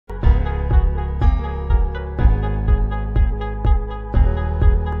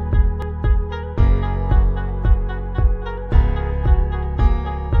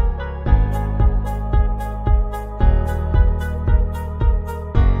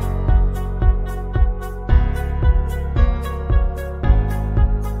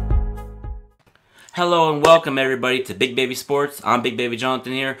Hello and welcome everybody to Big Baby Sports. I'm Big Baby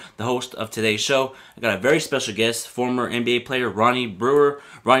Jonathan here, the host of today's show. I got a very special guest, former NBA player Ronnie Brewer.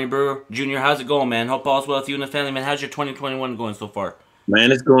 Ronnie Brewer Jr., how's it going, man? Hope all's well with you and the family, man. How's your 2021 going so far?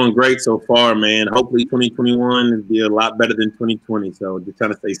 Man, it's going great so far, man. Hopefully 2021 will be a lot better than 2020. So just trying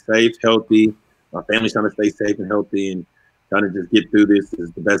to stay safe, healthy. My family's trying to stay safe and healthy and trying to just get through this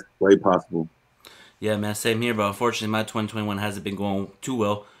is the best way possible. Yeah, man, same here, but unfortunately my 2021 hasn't been going too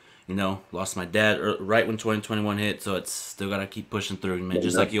well. You know, lost my dad right when 2021 hit, so it's still got to keep pushing through, man.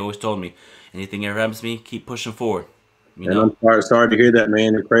 Just like you always told me, anything ever happens to me, keep pushing forward. And I'm sorry to hear that,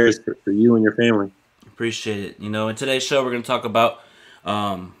 man. The prayers for you and your family. Appreciate it. You know, in today's show, we're going to talk about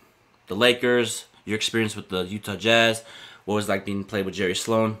the Lakers, your experience with the Utah Jazz, what was it like being played with Jerry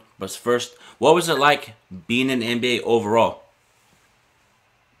Sloan. But first, what was it like being in the NBA overall?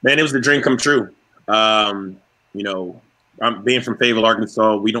 Man, it was the dream come true. You know, I'm being from Fayetteville,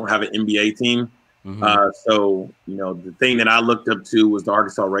 Arkansas. We don't have an NBA team. So, you know, the thing that I looked up to was the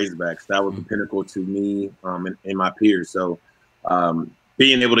Arkansas Razorbacks. That was the pinnacle to me and my peers. So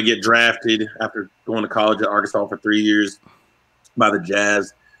being able to get drafted after going to college at Arkansas for 3 years by the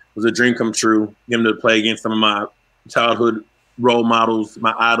Jazz was a dream come true. Getting to play against some of my childhood role models,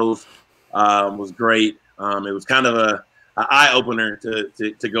 my idols, was great. It was kind of an eye-opener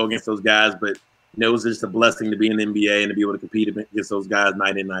to go against those guys, but it was just a blessing to be in the NBA and to be able to compete against those guys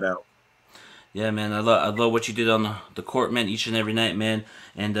night in, night out. Yeah, man, I love what you did on the court, man, each and every night, man.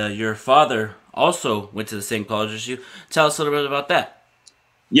 And your father also went to the same college as you. Tell us a little bit about that.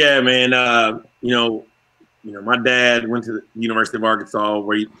 Yeah, man. You know, my dad went to the University of Arkansas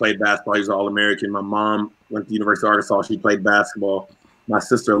where he played basketball. He was All-American. My mom went to the University of Arkansas. She played basketball. My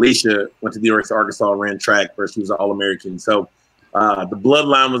sister Alicia went to the University of Arkansas, ran track, where she was an All-American. So the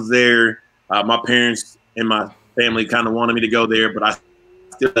bloodline was there. My parents and my family kind of wanted me to go there, but I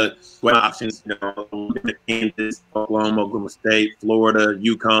still had options, you know, Kansas, Oklahoma State, Florida,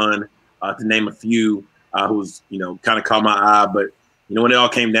 UConn, to name a few, who's, you know, kind of caught my eye. But, you know, when it all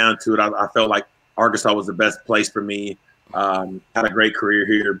came down to it, I felt like Arkansas was the best place for me. Had a great career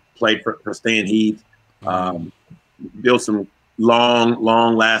here, played for Stan Heath, built some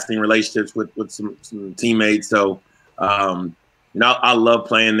long-lasting relationships with some teammates. So, you know, I love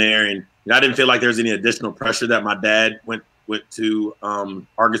playing there. And you know, I didn't feel like there was any additional pressure that my dad went to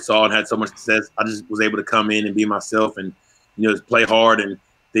Arkansas and had so much success. I just was able to come in and be myself and, you know, just play hard, and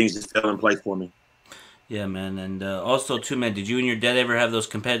things just fell in place for me. Yeah, man. And also, too, man, did you and your dad ever have those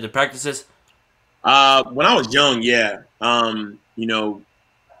competitive practices? When I was young, yeah. You know,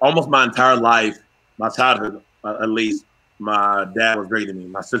 almost my entire life, my childhood at least, my dad was bigger than me.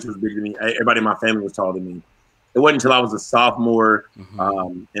 My sister was bigger than me. Everybody in my family was taller than me. It wasn't until I was a sophomore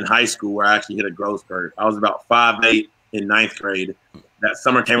in high school where I actually hit a growth spurt. I was about 5'8" in ninth grade. That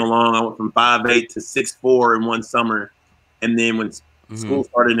summer came along. I went from 5'8" to 6'4" in one summer. And then when school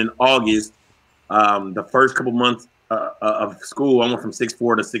started in August, the first couple months of school, I went from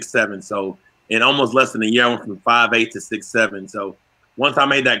 6'4" to 6'7". So in almost less than a year, I went from 5'8" to 6'7". So once I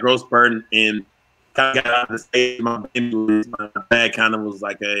made that growth spurt and kind of got out of the stage, my dad kind of was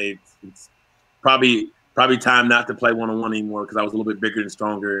like, hey, it's probably time not to play one-on-one anymore, because I was a little bit bigger and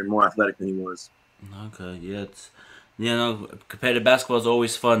stronger and more athletic than he was. Okay, yeah. You know, competitive basketball is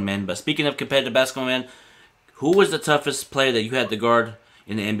always fun, man. But speaking of competitive basketball, man, who was the toughest player that you had to guard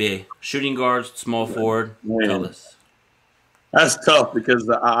in the NBA? Shooting guard, small forward, tell us. That's tough, because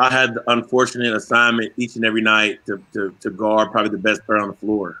I had the unfortunate assignment each and every night to guard probably the best player on the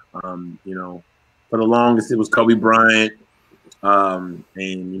floor. You know, for the longest, it was Kobe Bryant. And,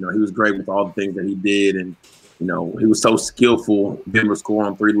 you know, he was great with all the things that he did. And, you know, he was so skillful. Being able to score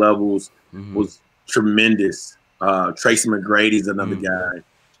on three levels was tremendous. Tracy McGrady's another guy.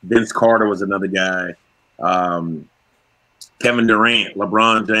 Vince Carter was another guy. Kevin Durant,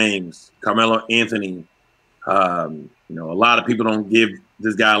 LeBron James, Carmelo Anthony. You know, a lot of people don't give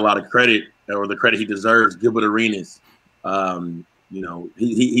this guy a lot of credit, or the credit he deserves. Gilbert Arenas. You know,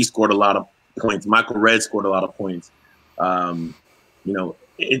 he scored a lot of points. Michael Redd scored a lot of points. You know,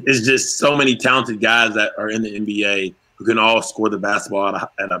 it's just so many talented guys that are in the NBA who can all score the basketball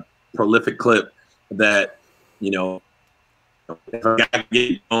at a prolific clip that, you know, if a guy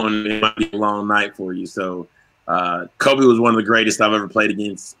gets going, it might be a long night for you. So Kobe was one of the greatest I've ever played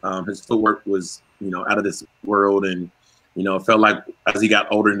against. His footwork was, you know, out of this world. And, you know, it felt like as he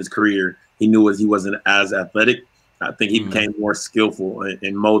got older in his career, he knew he wasn't as athletic. I think he became more skillful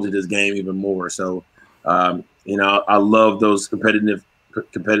and molded his game even more. So, you know, I love those competitive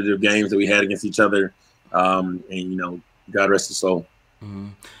games that we had against each other. And, you know, God rest his soul.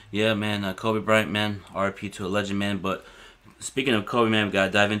 Yeah, man. Kobe Bryant, man. RIP to a legend, man. But Speaking of Kobe, man, we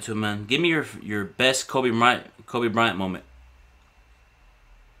gotta dive into it, man. Give me your best Kobe Bryant moment.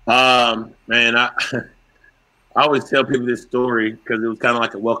 Man, I always tell people this story because it was kind of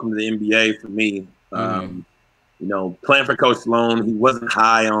like a welcome to the NBA for me. Mm-hmm. Playing for Coach Sloan, he wasn't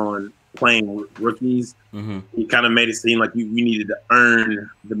high on playing rookies. Mm-hmm. He kind of made it seem like you needed to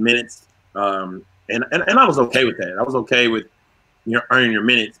earn the minutes. And I was okay with that. I was okay with earning your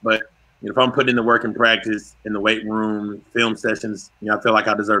minutes, but if I'm putting in the work in practice, in the weight room, film sessions, I feel like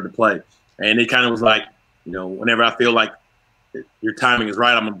I deserve to play. And it kind of was like, whenever I feel like your timing is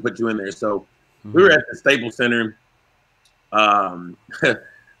right, I'm gonna put you in there. So we were Mm-hmm. at the Staples Center. Um,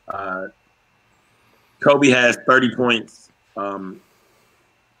 uh, Kobe has 30 points,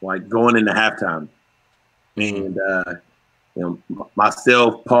 like going into halftime, Mm-hmm. and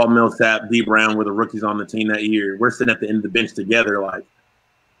myself, Paul Millsap, D Brown were the rookies on the team that year. We're sitting at the end of the bench together, like,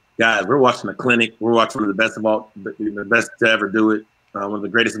 guys, we're watching a clinic. We're watching one of the best to ever do it, one of the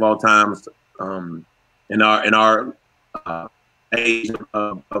greatest of all times, in our age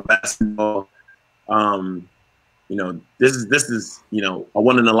of basketball. This is a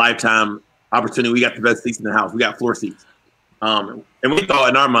one in a lifetime opportunity. We got the best seats in the house. We got floor seats. And we thought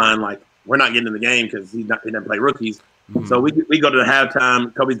in our mind, like, we're not getting in the game because he didn't play rookies. So Mm-hmm. we go to the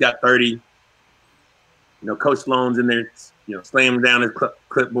halftime. Kobe's got 30. Coach Sloan's in there, slamming down his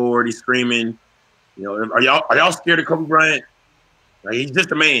clipboard. He's screaming, are y'all scared of Kobe Bryant? Like, he's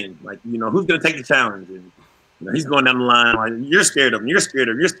just a man. Like, who's going to take the challenge? And, he's going down the line like, you're scared of him. You're scared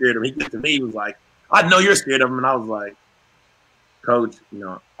of him. You're scared of him. He gets to me. He was like, I know you're scared of him. And I was like, Coach,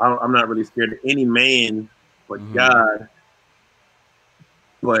 I'm not really scared of any man but Mm-hmm. God.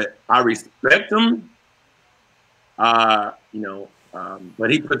 But I respect him. But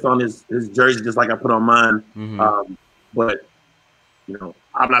he puts on his jersey just like I put on mine. Mm-hmm. But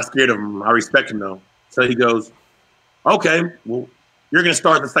I'm not scared of him. I respect him though. So he goes, okay, well, you're gonna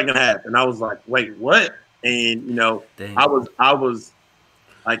start the second half. And I was like, wait, what? And Dang. I was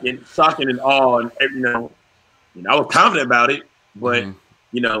like in shock and in awe, and I was confident about it. But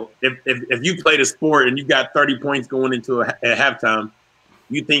Mm-hmm. if you played a sport and you got 30 points going into a halftime,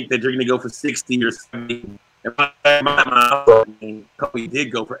 you think that you're gonna go for 60 or 70. And my Kobe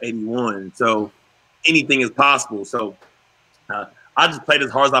did go for 81. So anything is possible. So I just played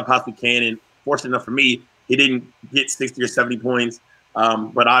as hard as I possibly can. And fortunate enough for me, he didn't get 60 or 70 points.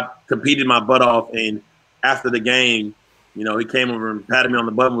 But I competed my butt off. And after the game, he came over and patted me on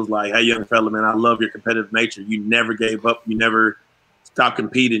the butt and was like, hey, young fella, man, I love your competitive nature. You never gave up. You never stopped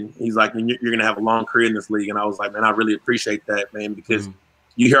competing. He's like, and you're going to have a long career in this league. And I was like, man, I really appreciate that, man, because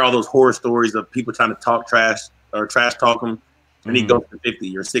you hear all those horror stories of people trying to talk trash or trash talk him, and he goes for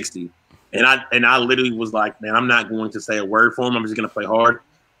 50 or 60. And I literally was like, man, I'm not going to say a word for him. I'm just going to play hard.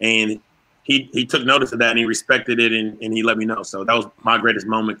 And he took notice of that, and he respected it, and he let me know. So that was my greatest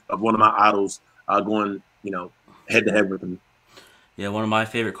moment of one of my idols going, head to head with him. Yeah, one of my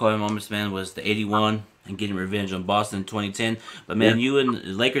favorite Kobe moments, man, was the '81 and getting revenge on Boston in 2010. But man, Yeah. you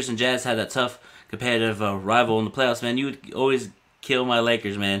and Lakers and Jazz had that tough competitive rival in the playoffs, man. You would always kill my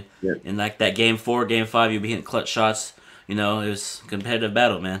Lakers, man. Yeah. In like that game 4, game 5, you'd be hitting clutch shots. It was a competitive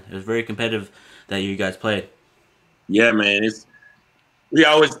battle, man. It was very competitive that you guys played. Yeah, man.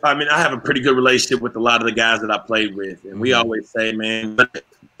 I have a pretty good relationship with a lot of the guys that I played with. And we Mm-hmm. always say, man, what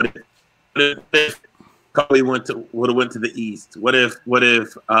if Kobe would have went to the East? What if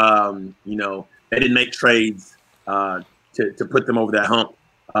they didn't make trades to put them over that hump?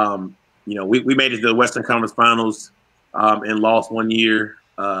 We made it to the Western Conference Finals and lost one year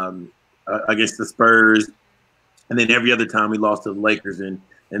against the Spurs, and then every other time we lost to the Lakers, and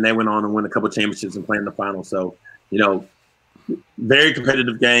they went on and win a couple championships and play in the finals. So very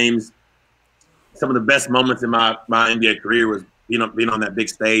competitive games. Some of the best moments in my NBA career was being on that big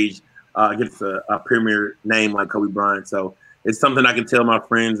stage against a premier name like Kobe Bryant. So it's something I can tell my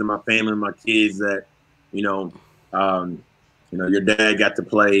friends and my family and my kids that your dad got to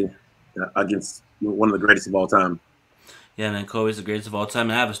play against one of the greatest of all time. Yeah, man, Kobe's the greatest of all time.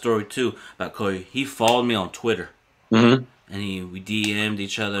 And I have a story too about Kobe. He followed me on Twitter, Mm-hmm. and we DM'd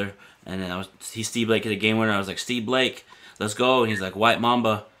each other. And then he's Steve Blake at a game winner. I was like, Steve Blake, let's go. And he's like, White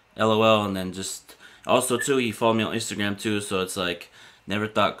Mamba, LOL. And then just also too, he followed me on Instagram too. So it's like, never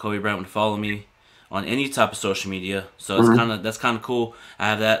thought Kobe Bryant would follow me on any type of social media. So it's Mm-hmm. that's kind of cool. I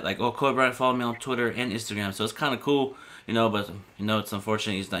have that like, oh, Kobe Bryant followed me on Twitter and Instagram. So it's kind of cool. But it's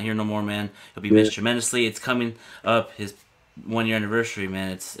unfortunate he's not here no more, man. He'll be Yeah. missed tremendously. It's coming up his 1 year anniversary,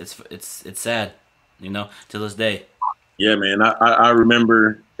 man. It's sad, to this day. Yeah, man. I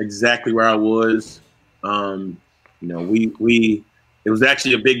remember exactly where I was. We it was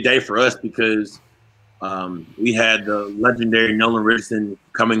actually a big day for us because we had the legendary Nolan Richardson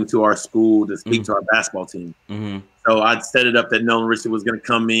coming to our school to speak to our basketball team. So I'd set it up that Nolan Richardson was going to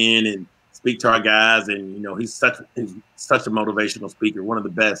come in and speak to our guys, and he's such a motivational speaker, one of the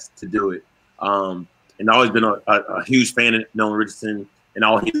best to do it. And I've always been a huge fan of Nolan Richardson and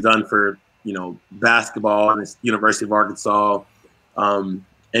all he's done for basketball and the University of Arkansas, and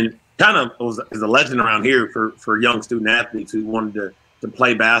kind of is a legend around here for young student athletes who wanted to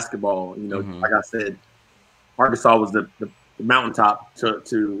play basketball. Like I said, Arkansas was the mountaintop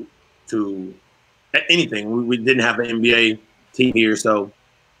to anything. We didn't have an NBA team here, so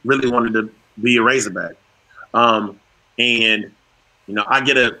really wanted to be a Razorback. And I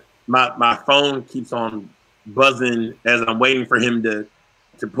get my phone keeps on buzzing as I'm waiting for him to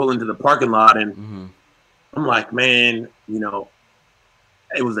pull into the parking lot, and I'm like, man,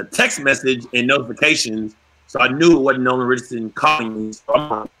 it was a text message and notifications, so I knew it wasn't Nolan Richardson calling me.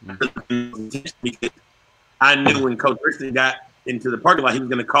 So because I knew when Coach Richardson got into the parking lot, he was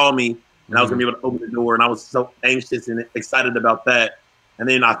going to call me, and I was going to be able to open the door, and I was so anxious and excited about that. And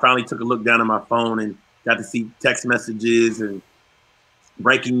then I finally took a look down at my phone and got to see text messages and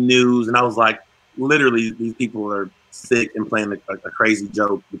breaking news, and I was like, literally, these people are sick and playing a crazy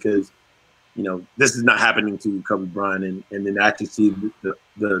joke, because this is not happening to Kobe Bryant. And then actually see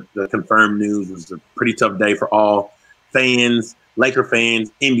the confirmed news was a pretty tough day for all fans, Laker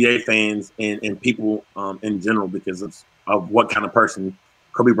fans, NBA fans, and people in general, because of what kind of person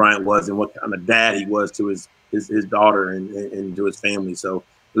Kobe Bryant was and what kind of dad he was to his daughter and to his family. So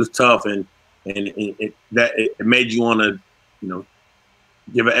it was tough, and it made you want to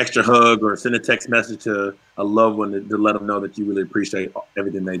give an extra hug or send a text message to a loved one to let them know that you really appreciate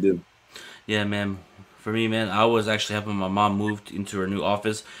everything they do. Yeah, man. For me, man, I was actually helping my mom move into her new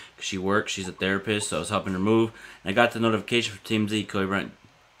office because she works. She's a therapist, so I was helping her move. And I got the notification from Team Z, Kobe Bryant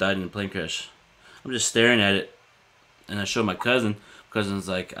died in a plane crash. I'm just staring at it, and I showed my cousin. Cousin's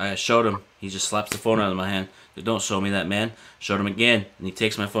like, I showed him. He just slaps the phone out of my hand. Like, don't show me that, man. Showed him again, and he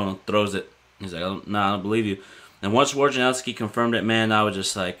takes my phone and throws it. He's like, nah, I don't believe you. And once Wojnarowski confirmed it, man, I was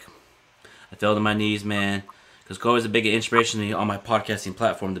just like, I fell to my knees, man. Because Kobe's a big inspiration to me on my podcasting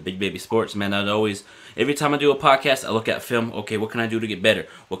platform, the Big Baby Sports, man. I'd always, every time I do a podcast, I look at film. Okay, what can I do to get better?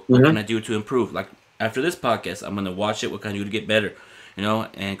 What can I do to improve? Like, after this podcast, I'm going to watch it. What can I do to get better?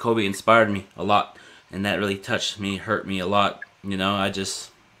 And Kobe inspired me a lot. And that really touched me, hurt me a lot. It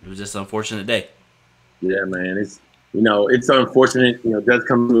was just an unfortunate day. Yeah, man. It's unfortunate. It does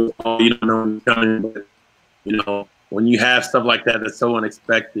come to all, you don't know when it's coming, but when you have stuff like that that's so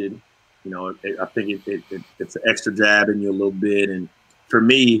unexpected, I think it's an extra jab in you a little bit. And for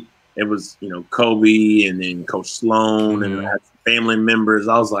me, it was Kobe and then Coach Sloan and I had family members.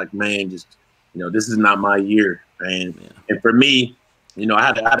 I was like, man, just this is not my year, and for me, I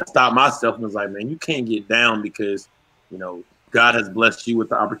had to stop myself and was like, man, you can't get down, because God has blessed you with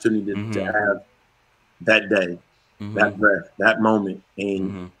the opportunity to have that day, that breath, that moment,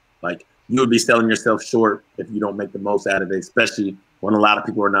 and like, you would be selling yourself short if you don't make the most out of it, especially when a lot of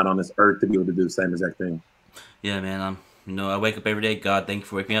people are not on this earth to be able to do the same exact thing. Yeah, man. I wake up every day. God, thank you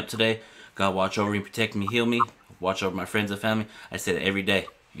for waking me up today. God, watch over me, protect me, heal me, watch over my friends and family. I say it every day,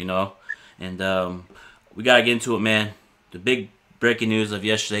 And we got to get into it, man. The big breaking news of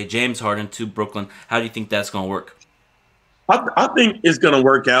yesterday, James Harden to Brooklyn. How do you think that's going to work? I think it's going to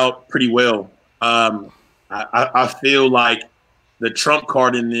work out pretty well. I feel like the trump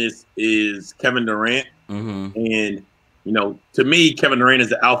card in this is Kevin Durant. And, to me, Kevin Durant is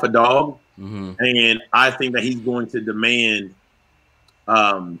the alpha dog. And I think that he's going to demand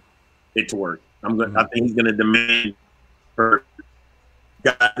it to work. I think he's going to demand for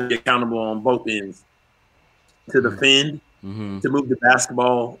guys to be accountable on both ends, to defend, to move the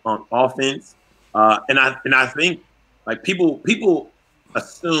basketball on offense. And I think, like, people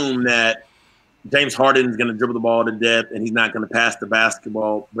assume that James Harden is going to dribble the ball to death and he's not going to pass the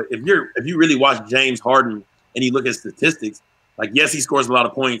basketball. But if you really watch James Harden and you look at statistics, like, yes, he scores a lot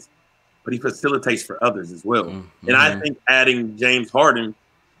of points, but he facilitates for others as well. And I think adding James Harden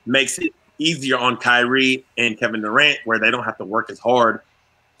makes it easier on Kyrie and Kevin Durant, where they don't have to work as hard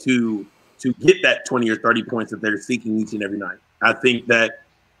to get that 20 or 30 points that they're seeking each and every night. I think that,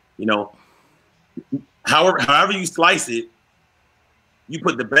 however you slice it, you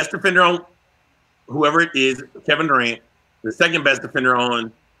put the best defender on whoever it is, Kevin Durant, the second best defender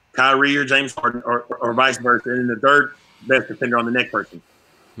on Kyrie or James Harden, or vice versa, and then the third best defender on the next person.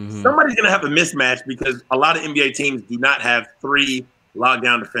 Somebody's going to have a mismatch, because a lot of NBA teams do not have 3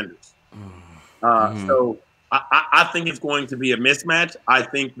 lockdown defenders. So I think it's going to be a mismatch. I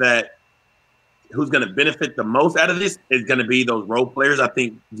think that who's going to benefit the most out of this is going to be those role players. I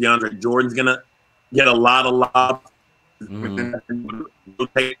think DeAndre Jordan's going to get a lot of lobs, Mm-hmm.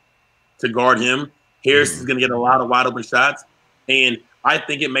 rotate to guard him. Harris is Mm-hmm. going to get a lot of wide open shots, and I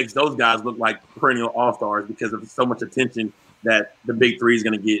think it makes those guys look like perennial all stars because of so much attention that the big three is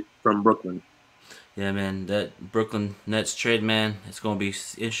going to get from Brooklyn. Yeah, man, that Brooklyn Nets trade, man, it's gonna be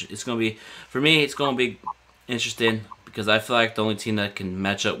for me. It's gonna be interesting because I feel like the only team that can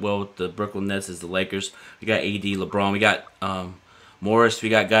match up well with the Brooklyn Nets is the Lakers. We got AD, LeBron, we got Morris, we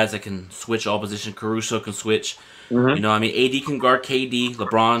got guys that can switch all position. Caruso can switch. You Mm-hmm. know, I mean, AD can guard KD,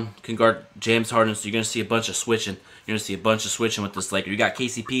 LeBron can guard James Harden, so you're gonna see a bunch of switching. You're gonna see a bunch of switching with this Laker. You got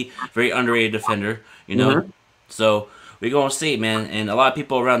KCP, very underrated defender. You know, Mm-hmm. so we're gonna see, man. And a lot of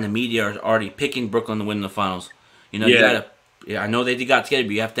people around the media are already picking Brooklyn to win the finals. You know, you Yeah, gotta. Yeah, I know they got together,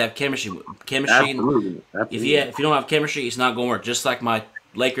 but you have to have chemistry. Chemistry. absolutely, absolutely, If you don't have chemistry, it's not gonna work. Just like my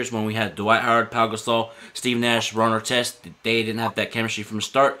Lakers when we had Dwight Howard, Pau Gasol, Steve Nash, Ron Artest, they didn't have that chemistry from the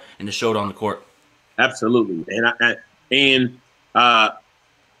start, and it showed on the court. absolutely. And uh,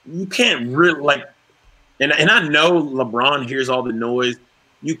 you can't really like, and I know LeBron hears all the noise.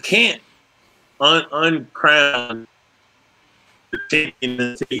 You can't uncrown the chicken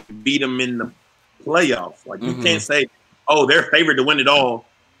until you beat them in the playoffs. Like you Mm-hmm. can't say, "Oh, they're favored to win it all,"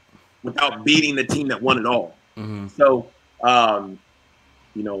 without beating the team that won it all. Mm-hmm. So,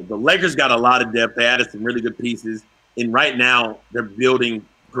 the Lakers got a lot of depth. They added some really good pieces, and right now they're building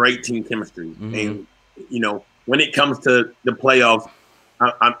great team chemistry. Mm-hmm. And when it comes to the playoffs,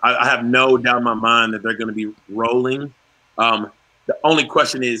 I have no doubt in my mind that they're going to be rolling. The only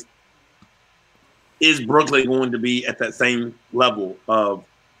question is Brooklyn going to be at that same level of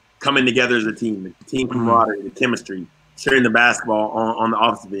coming together as a team, the team Mm-hmm. camaraderie, the chemistry, sharing the basketball on the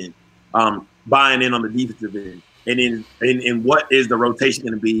offensive end, buying in on the defensive end, and in what is the rotation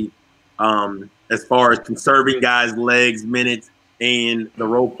going to be as far as conserving guys' legs, minutes, and the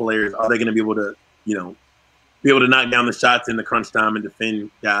role players? Are they going to be able to, knock down the shots in the crunch time and defend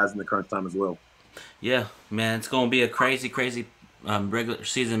guys in the crunch time as well? Yeah, man, it's gonna be a crazy, crazy regular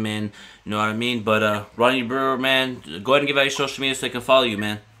season, man. You know what I mean? But Ronnie Brewer, man, go ahead and give out your social media so they can follow you,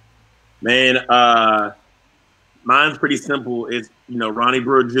 man. Man, mine's pretty simple. It's Ronnie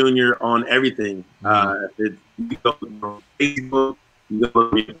Brewer Jr. on everything. Mm-hmm. You go on Facebook, you go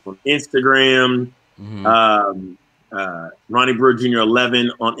on Instagram. Mm-hmm. Ronnie Brewer Jr.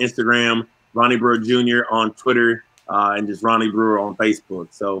 11 on Instagram. Ronnie Brewer Jr. on Twitter, and just Ronnie Brewer on Facebook.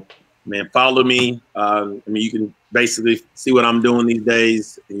 So, man, follow me. You can basically see what I'm doing these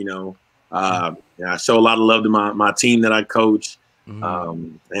days. I show a lot of love to my team that I coach.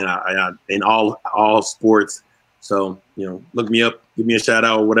 Mm-hmm. And I in all sports. So look me up, give me a shout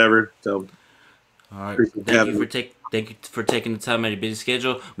out or whatever. So All right. appreciate having me. Thank you for taking the time out of your busy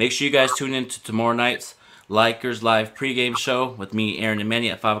schedule. Make sure you guys tune in to tomorrow night's Lakers live pregame show with me, Aaron and Manny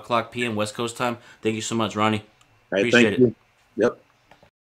at 5 o'clock p.m. West Coast time. Thank you so much, Ronnie. All right, Appreciate thank it. you. Yep.